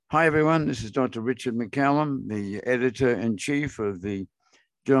Hi, everyone. This is Dr. Richard McCallum, the editor-in-chief of the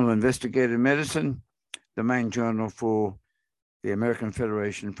Journal of Investigative Medicine, the main journal for the American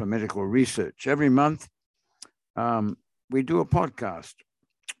Federation for Medical Research. Every month, we do a podcast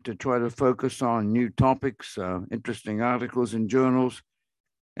to try to focus on new topics, interesting articles in journals,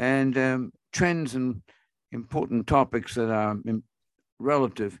 and trends and important topics that are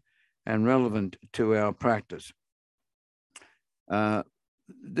relative and relevant to our practice.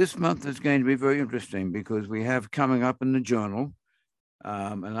 This month is going to be very interesting because we have coming up in the journal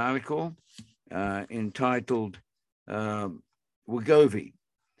an article entitled Wegovy,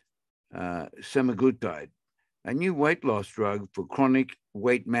 semaglutide, a new weight loss drug for chronic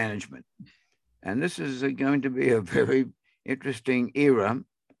weight management. And this is going to be a very interesting era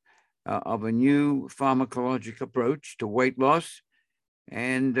of a new pharmacologic approach to weight loss.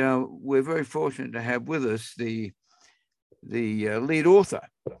 And we're very fortunate to have with us the lead author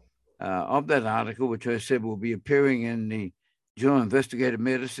of that article, which I said will be appearing in the Journal of Investigative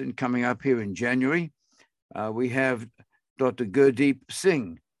Medicine coming up here in January. We have Dr. Gurdeep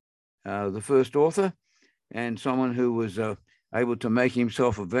Singh, the first author, and someone who was able to make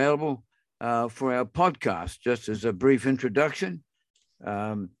himself available for our podcast. Just as a brief introduction,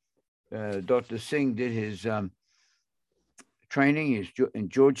 Dr. Singh did his training in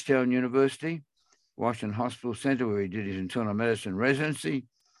Georgetown University, Washington Hospital Center, where he did his internal medicine residency,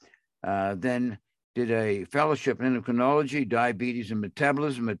 then did a fellowship in endocrinology, diabetes, and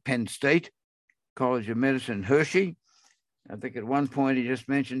metabolism at Penn State College of Medicine, Hershey. I think at one point he just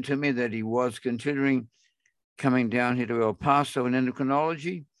mentioned to me that he was considering coming down here to El Paso in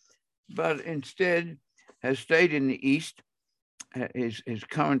endocrinology, but instead has stayed in the East. His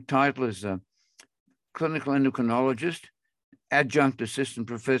current title is a clinical endocrinologist, adjunct assistant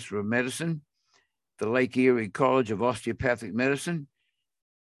professor of medicine, the Lake Erie College of Osteopathic Medicine,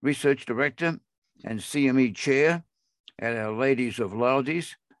 research director and CME chair at Our Ladies of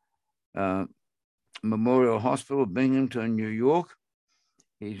Lourdes Memorial Hospital, Binghamton, New York.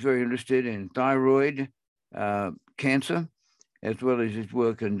 He's very interested in thyroid cancer, as well as his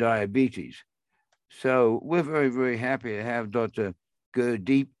work in diabetes. So we're very, very happy to have Dr.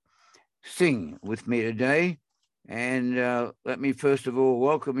 Gurdeep Singh with me today. And let me first of all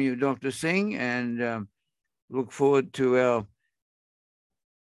welcome you, Dr. Singh, and look forward to our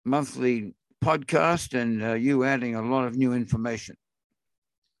monthly podcast and you adding a lot of new information.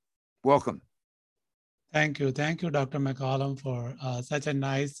 Welcome. Thank you, Dr. McCallum, for such a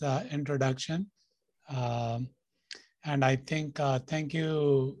nice introduction. And I think thank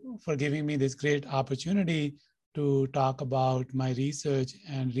you for giving me this great opportunity to talk about my research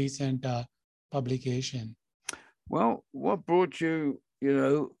and recent publication. Well, what brought you,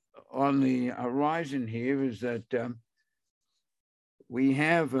 on the horizon here is that we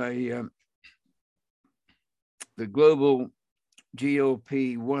have the global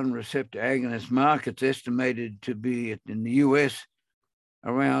GLP-1 receptor agonist market's estimated to be in the US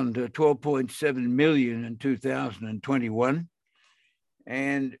around 12.7 million in 2021.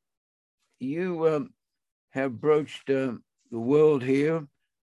 And you have broached the world here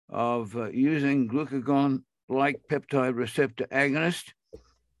of using glucagon-like peptide receptor agonist,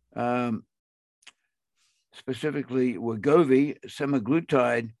 specifically Wegovy,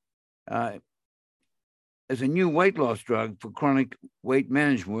 semaglutide, as a new weight loss drug for chronic weight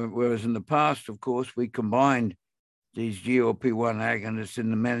management, whereas in the past, of course, we combined these GLP-1 agonists in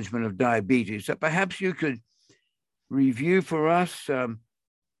the management of diabetes. So perhaps you could review for us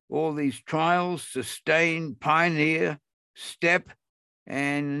all these trials, sustain, pioneer, step,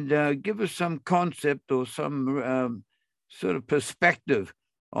 and give us some concept or some sort of perspective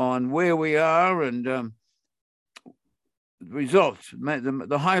on where we are and results,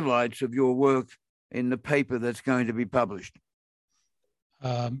 the highlights of your work in the paper that's going to be published.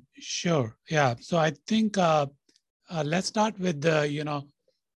 Sure. Yeah. So I think let's start with the,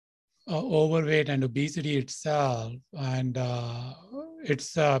 overweight and obesity itself. And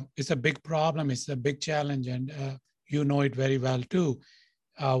it's a big problem. It's a big challenge. And you know it very well too.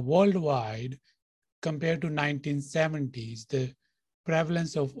 Worldwide, compared to 1970s, the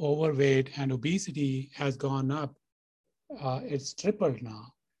prevalence of overweight and obesity has gone up. It's tripled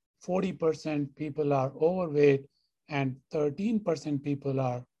now. 40% people are overweight and 13% people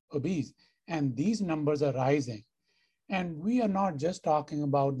are obese. And these numbers are rising. And we are not just talking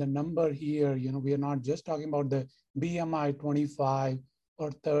about the number here, we are not just talking about the BMI 25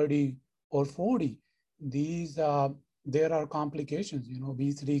 or 30 or 40. There are complications.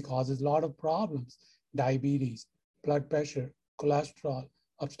 Obesity causes a lot of problems: diabetes, blood pressure, cholesterol,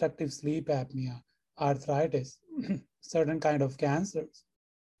 obstructive sleep apnea, arthritis, certain kind of cancers.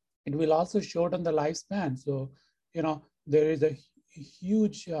 it will also shorten the lifespan. So, there is a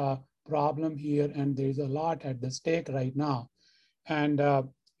huge problem here, and there is a lot at the stake right now. And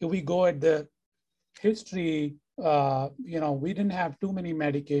if we go at the history, we didn't have too many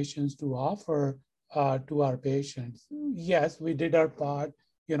medications to offer to our patients. Yes, we did our part.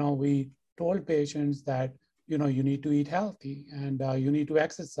 We told patients that, you need to eat healthy and you need to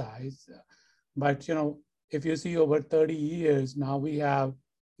exercise. But, if you see over 30 years, now we have,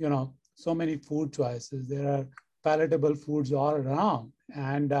 so many food choices. There are palatable foods all around,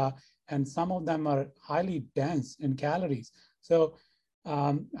 and some of them are highly dense in calories. So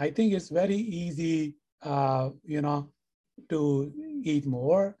I think it's very easy, to eat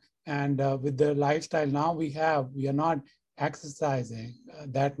more. And with the lifestyle now we are not exercising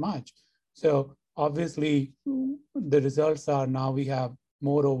that much. So obviously, the results are now we have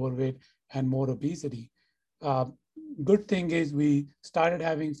more overweight and more obesity. Uh, Good thing is we started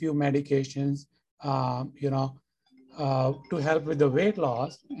having few medications, to help with the weight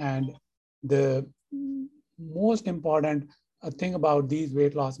loss. And the most important thing about these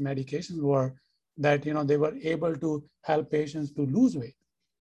weight loss medications were that they were able to help patients to lose weight.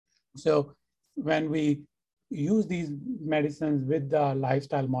 So when we use these medicines with the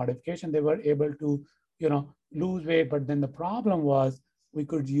lifestyle modification, they were able to lose weight. But then the problem was we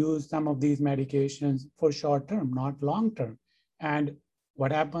could use some of these medications for short term, not long term. And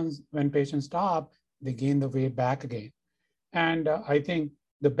what happens when patients stop? They gain the weight back again. And I think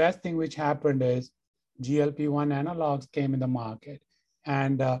the best thing which happened is GLP-1 analogs came in the market.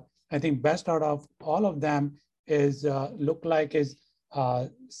 And I think best out of all of them is look like is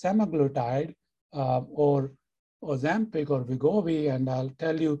semaglutide or Ozempic or Wegovy, and I'll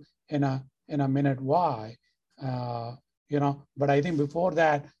tell you in a minute why. But I think before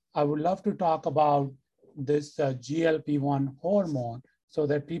that, I would love to talk about this GLP-1 hormone so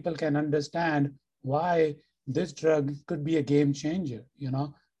that people can understand why this drug could be a game changer.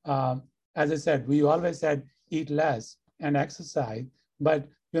 As I said, we always said eat less and exercise, but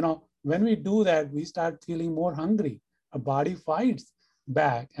when we do that, we start feeling more hungry. Our body fights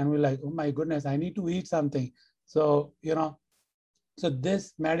back, and we're like, oh my goodness, I need to eat something. So so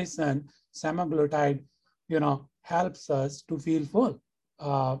this medicine, semaglutide, helps us to feel full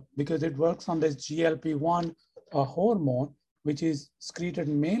because it works on this GLP-1 hormone, which is secreted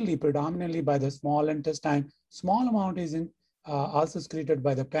mainly, predominantly by the small intestine. Small amount is also secreted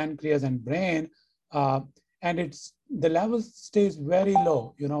by the pancreas and brain, and the level stays very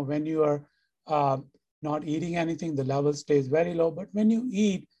low. When you are not eating anything, the level stays very low. But when you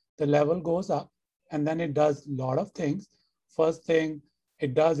eat, the level goes up, and then it does a lot of things. First thing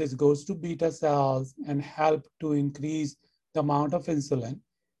it does is goes to beta cells and help to increase the amount of insulin,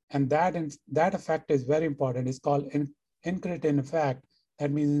 and that effect is very important. It's called incretin effect.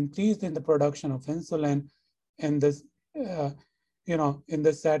 That means increase in the production of insulin in this, in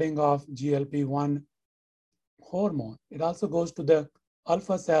the setting of GLP-1 hormone. It also goes to the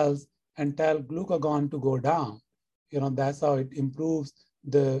alpha cells and tell glucagon to go down. That's how it improves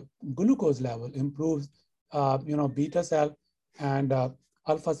the glucose level, improves, beta cell and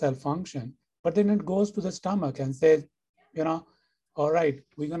alpha cell function. But then it goes to the stomach and says, all right,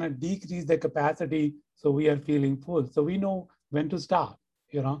 we're going to decrease the capacity so we are feeling full. So we know when to stop,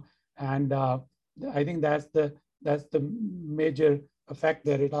 and I think that's the major effect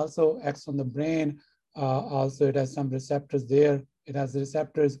there. It also acts on the brain. Also, it has some receptors there. It has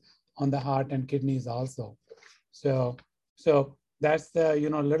receptors on the heart and kidneys also. So that's the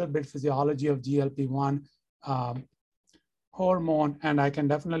little bit physiology of GLP-1 hormone, and I can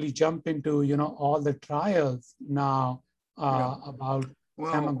definitely jump into all the trials now about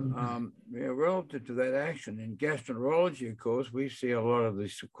semaglutide. Relative to that action in gastroenterology, of course, we see a lot of the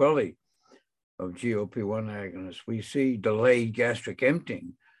sequelae of GLP-1 agonists. We see delayed gastric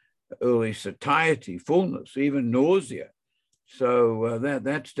emptying, early satiety, fullness, even nausea. So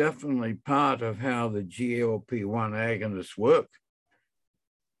that's definitely part of how the GLP-1 agonists work.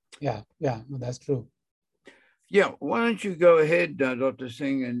 Yeah, that's true. Yeah, why don't you go ahead, Dr.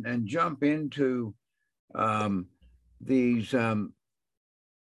 Singh, and jump into these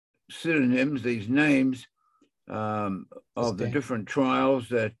synonyms, these names of the different trials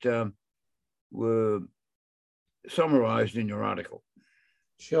that were summarized in your article.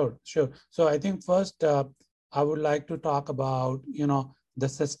 Sure. So I think first I would like to talk about, the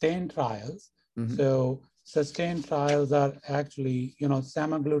SUSTAIN trials. Mm-hmm. So SUSTAIN trials are actually,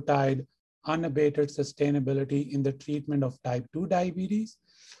 semaglutide unabated sustainability in the treatment of type 2 diabetes.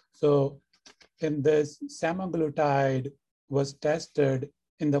 So in this, semaglutide was tested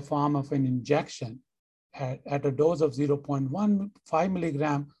in the form of an injection at a dose of 0.15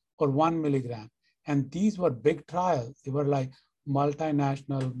 milligram or 1 milligram. And these were big trials. They were like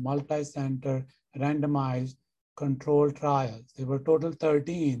multinational, multi-center, randomized controlled trials. They were total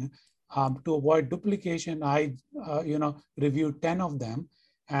 13. To avoid duplication, I reviewed 10 of them.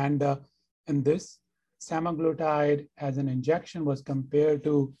 And in this, semaglutide as an injection was compared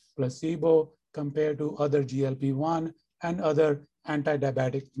to placebo, compared to other GLP-1 and other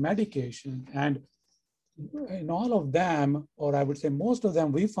anti-diabetic medication. And in all of them, or I would say most of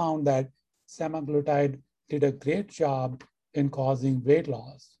them, we found that semaglutide did a great job in causing weight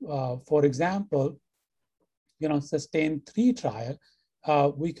loss. For example, SUSTAIN 3 trial,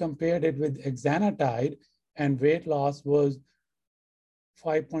 we compared it with exenatide, and weight loss was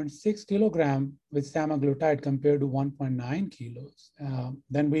 5.6 kilogram with semaglutide compared to 1.9 kilos.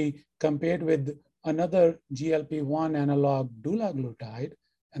 Then we compared with another GLP-1 analog, dulaglutide,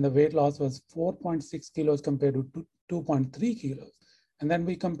 and the weight loss was 4.6 kilos compared to 2.3 kilos. And then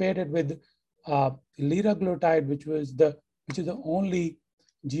we compared it with liraglutide, which is the only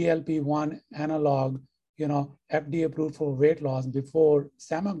GLP-1 analog, FDA approved for weight loss before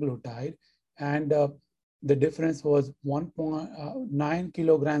semaglutide, and the difference was 1.9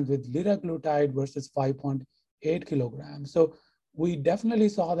 kilograms with liraglutide versus 5.8 kilograms. So we definitely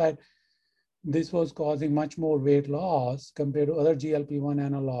saw that this was causing much more weight loss compared to other GLP-1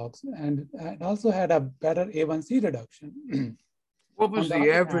 analogs, and it also had a better A1C reduction. What was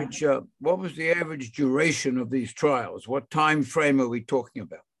the average? What was the average duration of these trials? What time frame are we talking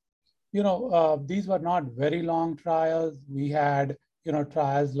about? These were not very long trials. We had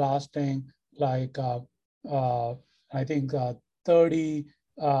trials lasting like I think 30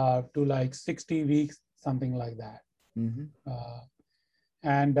 to like 60 weeks, something like that. Mm-hmm.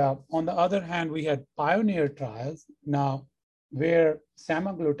 And on the other hand, we had pioneer trials now where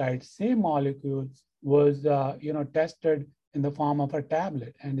semaglutide, same molecule, was tested in the form of a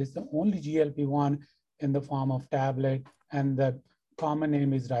tablet, and it's the only GLP-1 in the form of tablet, and the common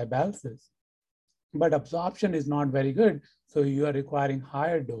name is Rybelsus. But absorption is not very good, so you are requiring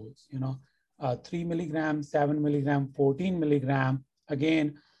higher dose, 3 milligrams, 7 milligram, 14 milligram,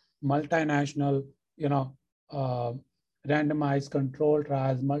 again, multinational, randomized control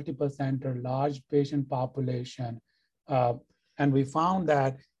trials, multiple center, large patient population. And we found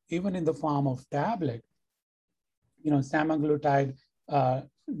that even in the form of tablet, semaglutide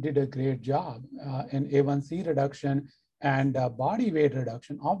did a great job in A1C reduction and body weight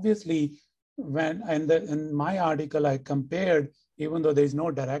reduction. Obviously, when in my article, I compared, even though there's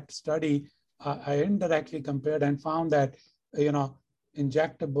no direct study, I indirectly compared and found that,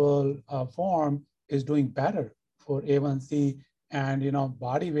 injectable form is doing better for A1C and,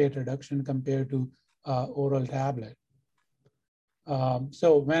 body weight reduction compared to oral tablet.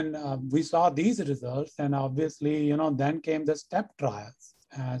 So when we saw these results, and obviously, then came the STEP trials.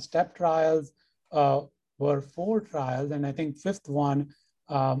 STEP trials were 4 trials, and I think 5th one,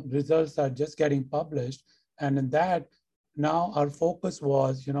 results are just getting published. And in that, now our focus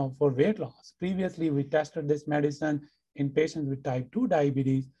was, for weight loss. Previously, we tested this medicine in patients with type 2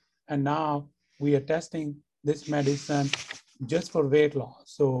 diabetes, and now we are testing this medicine just for weight loss.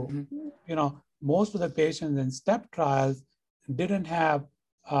 So, most of the patients in STEP trials didn't have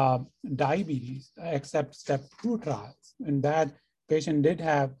diabetes except STEP 2 trials. And that patient did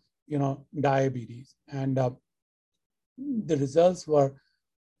have, diabetes. And the results were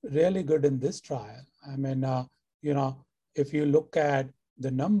really good in this trial. I mean, if you look at the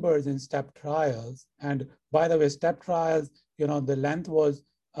numbers in STEP trials, and by the way, STEP trials, the length was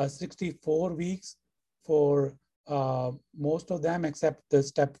 64 weeks for most of them except the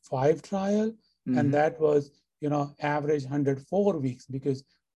STEP 5 trial. Mm-hmm. And that was, average 104 weeks because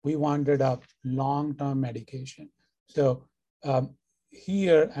we wanted a long-term medication. So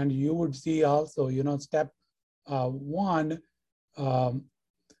here, and you would see also, STEP 1,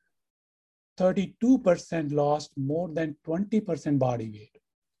 32% lost more than 20% body weight.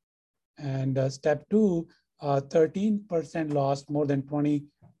 And STEP 2, 13% lost more than 20%.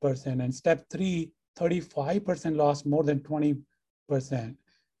 And STEP 3, 35% lost more than 20%.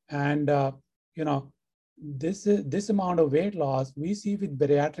 And, this amount of weight loss we see with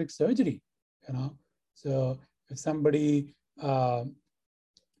bariatric surgery, So if somebody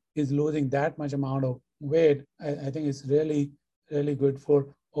is losing that much amount of weight, I think it's really, really good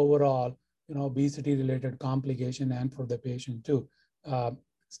for overall, obesity-related complication and for the patient too.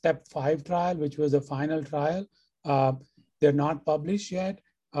 STEP 5 trial, which was the final trial, they're not published yet,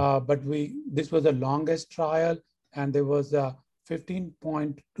 but this was the longest trial, and there was a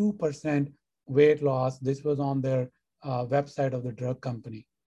 15.2% weight loss. This was on their website of the drug company.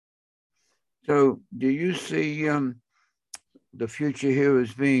 So do you see the future here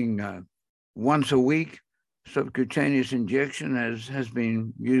as being once a week subcutaneous injection has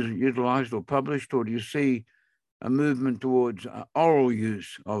been utilized or published, or do you see a movement towards oral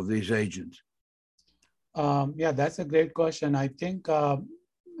use of these agents? Yeah, that's a great question. I think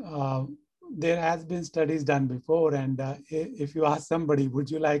there has been studies done before, and if you ask somebody, would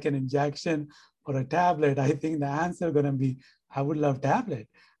you like an injection or a tablet? I think the answer going to be, I would love tablet.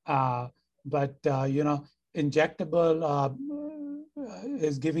 But injectable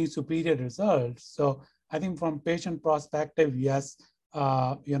is giving superior results. So I think from patient perspective, yes,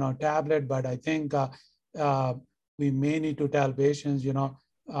 tablet, but I think we may need to tell patients,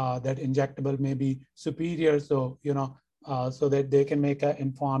 that injectable may be superior. So, so that they can make an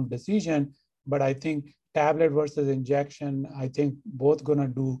informed decision. But I think tablet versus injection, I think both gonna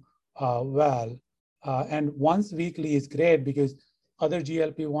do well. And once weekly is great because other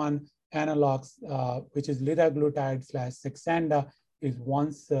GLP-1 analogs, which is liraglutide / Saxenda, is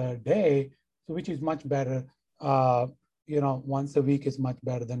once a day, so which is much better. Once a week is much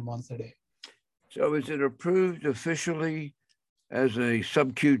better than once a day. So is it approved officially as a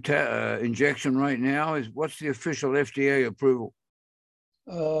sub-Q injection right now? What's the official FDA approval?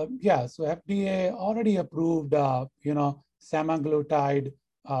 Yeah, so FDA already approved, semaglutide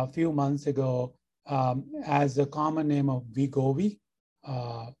a few months ago as a common name of Wegovy.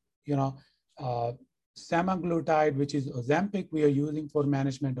 Semaglutide, which is Ozempic, we are using for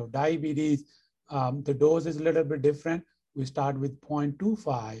management of diabetes. The dose is a little bit different. We start with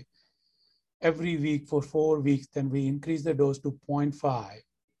 0.25 every week for 4 weeks, then we increase the dose to 0.5.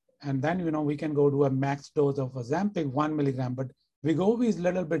 And then, we can go to a max dose of Ozempic, 1 milligram, but Wegovy is a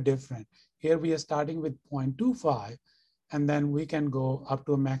little bit different. Here we are starting with 0.25, and then we can go up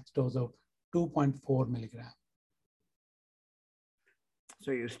to a max dose of 2.4 milligram.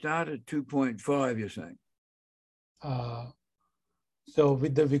 So you start at 2.5, you're saying? So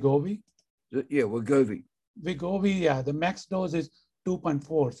with the Wegovy? Yeah, Wegovy. Wegovy, yeah, the max dose is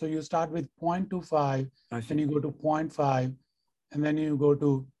 2.4. So you start with 0.25, then you go to 0.5, and then you go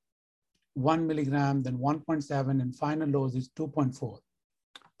to 1 milligram, then 1.7, and final dose is 2.4.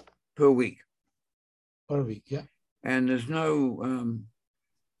 Per week? Per week, yeah. And there's no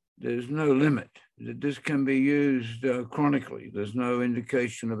limit. This can be used chronically. There's no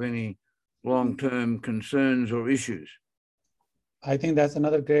indication of any long-term concerns or issues. I think that's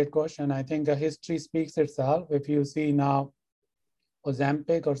another great question. I think history speaks itself. If you see now,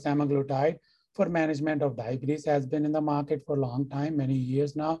 Ozempic or semaglutide for management of diabetes has been in the market for a long time, many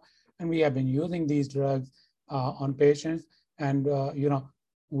years now, and we have been using these drugs on patients, and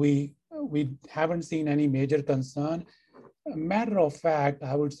we haven't seen any major concern. A matter of fact,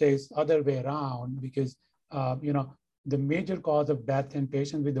 I would say it's other way around because the major cause of death in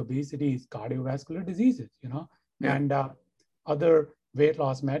patients with obesity is cardiovascular diseases, yeah. And other weight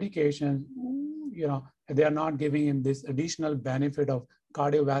loss medications, they are not giving him this additional benefit of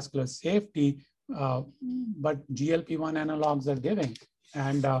cardiovascular safety, but GLP-1 analogs are giving.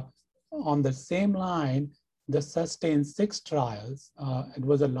 And on the same line, the SUSTAIN-6 trials, it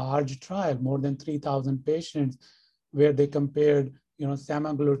was a large trial, more than 3,000 patients, where they compared,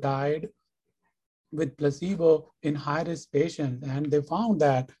 semaglutide with placebo in high-risk patients. And they found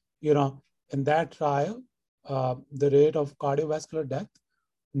that, in that trial, the rate of cardiovascular death,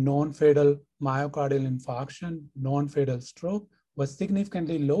 non-fatal myocardial infarction, non-fatal stroke was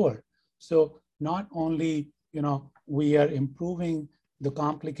significantly lower. So not only, we are improving the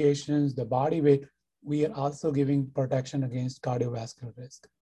complications, the body weight, we are also giving protection against cardiovascular risk.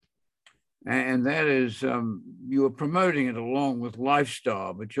 And that is, you are promoting it along with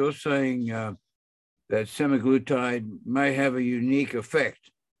lifestyle, but you're saying that semaglutide may have a unique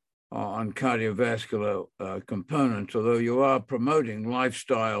effect on cardiovascular components, although you are promoting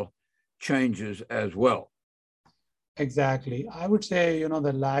lifestyle changes as well. Exactly. I would say,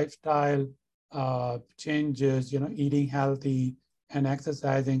 the lifestyle changes, eating healthy and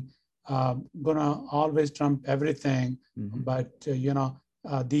exercising, gonna always trump everything. Mm-hmm. But,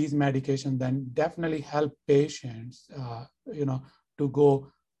 these medications then definitely help patients, to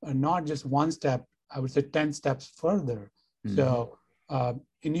go not just one step, I would say 10 steps further. Mm-hmm. So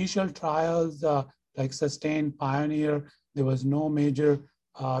initial trials like SUSTAIN, PIONEER, there was no major,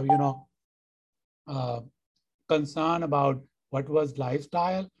 concern about what was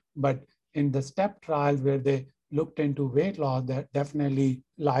lifestyle, but in the STEP trials where they looked into weight loss, that definitely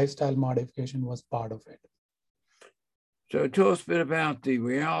lifestyle modification was part of it. So tell us a bit about the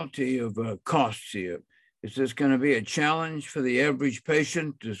reality of costs here. Is this going to be a challenge for the average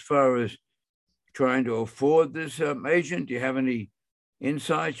patient as far as trying to afford this agent? Do you have any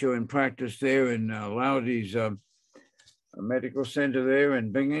insights? You're in practice there in Loudy's medical center there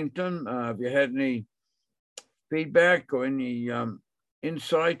in Binghamton. Have you had any feedback or any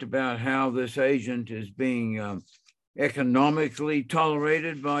insight about how this agent is being economically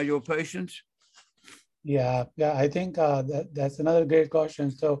tolerated by your patients? Yeah, I think that's another great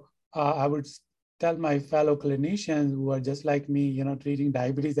question. So I would tell my fellow clinicians who are just like me, treating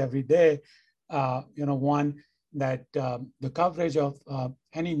diabetes every day, one, that the coverage of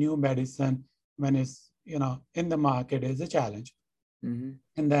any new medicine when it's, in the market is a challenge. Mm-hmm.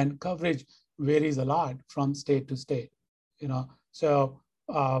 And then coverage varies a lot from state to state, So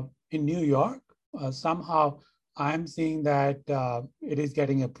in New York, somehow I'm seeing that it is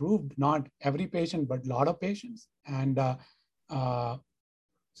getting approved, not every patient, but a lot of patients. And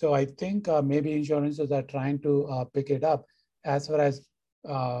so I think maybe insurances are trying to pick it up. As far as,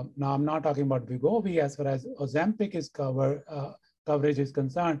 now I'm not talking about Wegovy, as far as Ozempic is coverage is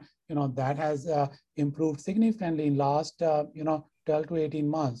concerned, that has improved significantly in last, 12 to 18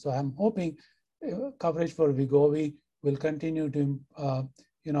 months. So I'm hoping coverage for Wegovy will continue to,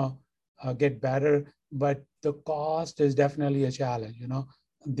 get better, but the cost is definitely a challenge.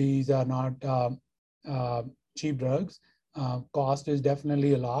 These are not cheap drugs. Cost is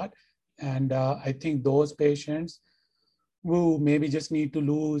definitely a lot. And I think those patients who maybe just need to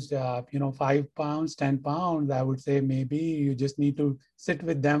lose, 5 pounds, 10 pounds, I would say maybe you just need to sit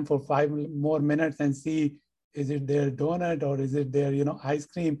with them for 5 more minutes and see, is it their donut or is it their, ice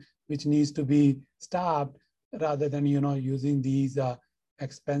cream, which needs to be stopped, rather than, using these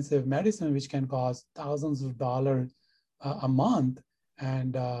expensive medicine, which can cost thousands of dollars a month,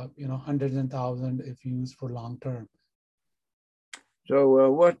 and hundreds and thousands if used for long term. So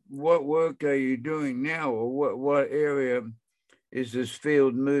what work are you doing now, or what area is this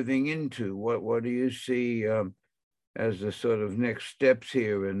field moving into? What do you see as the sort of next steps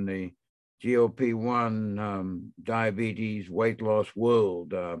here in the GLP-1 diabetes weight loss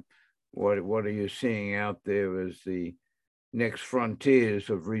world? What are you seeing out there as the next frontiers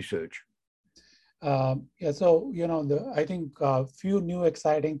of research? So I think a few new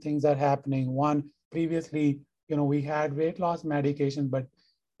exciting things are happening. One, previously, we had weight loss medication, but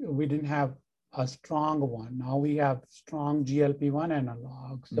we didn't have a strong one. Now we have strong GLP-1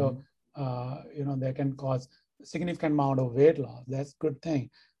 analogs. So, they can cause a significant amount of weight loss. That's a good thing.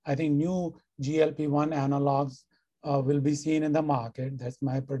 I think new GLP-1 analogs will be seen in the market. That's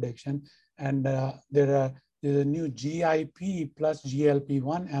my prediction. And there's a new GIP plus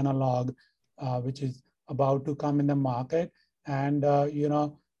GLP-1 analog, which is about to come in the market. And,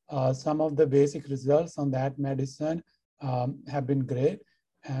 some of the basic results on that medicine have been great.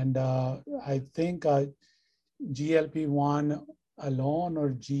 And I think GLP-1 alone or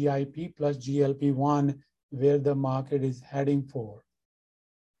GIP plus GLP-1, where the market is heading for.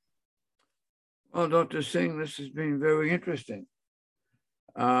 Well, Dr. Singh, this has been very interesting.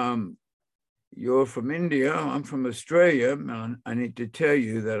 You're from India, I'm from Australia, and I need to tell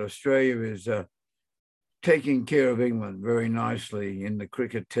you that Australia is taking care of England very nicely in the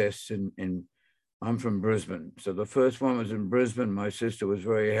cricket tests. I'm from Brisbane. So the first one was in Brisbane. My sister was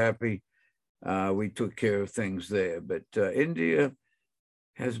very happy. We took care of things there. But India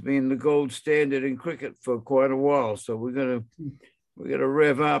has been the gold standard in cricket for quite a while. So we're gonna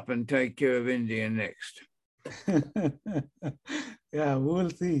rev up and take care of India next. Yeah, we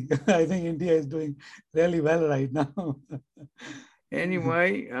will see. I think India is doing really well right now.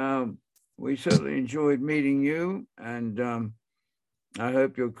 Anyway, we certainly enjoyed meeting you, and I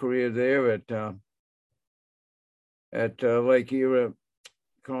hope your career there at Lake Erie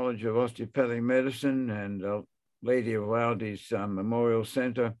College of Osteopathic Medicine and Lady of Laudes Memorial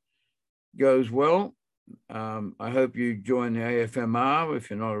Center goes well. I hope you join the AFMR if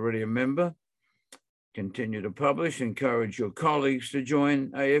you're not already a member. Continue to publish, encourage your colleagues to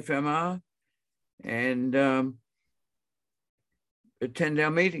join AFMR, and attend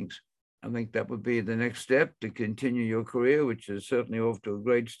our meetings. I think that would be the next step to continue your career, which is certainly off to a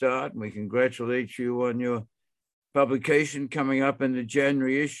great start. And we congratulate you on your publication coming up in the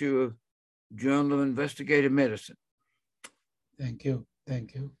January issue of Journal of Investigative Medicine. Thank you.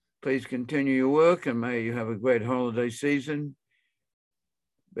 Thank you. Please continue your work, and may you have a great holiday season.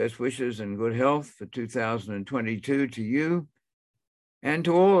 Best wishes and good health for 2022 to you and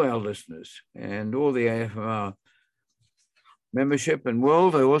to all our listeners and all the AFMR membership and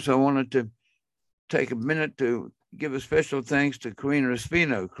world. I also wanted to take a minute to give a special thanks to Karina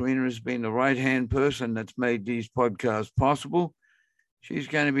Espino. Karina has been the right-hand person that's made these podcasts possible. She's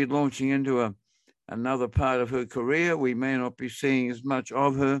going to be launching into another part of her career. We may not be seeing as much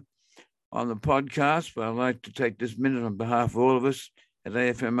of her on the podcast, but I'd like to take this minute on behalf of all of us at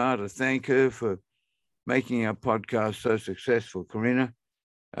AFMR to thank her for making our podcast so successful. Karina,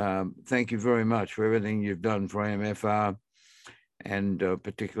 thank you very much for everything you've done for AMFR and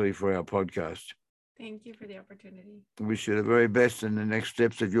particularly for our podcast. Thank you for the opportunity. Wish you the very best in the next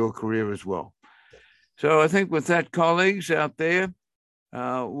steps of your career as well. So I think with that, colleagues out there,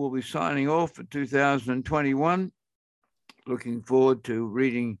 we'll be signing off for 2021. Looking forward to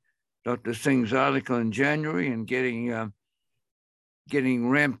reading Dr. Singh's article in January and getting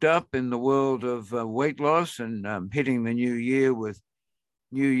ramped up in the world of weight loss and hitting the new year with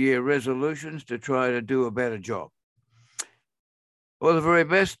New Year resolutions to try to do a better job. All the very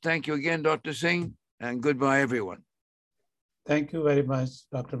best. Thank you again, Dr. Singh, and goodbye, everyone. Thank you very much,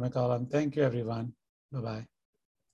 Dr. McCollum. Thank you, everyone. Bye-bye.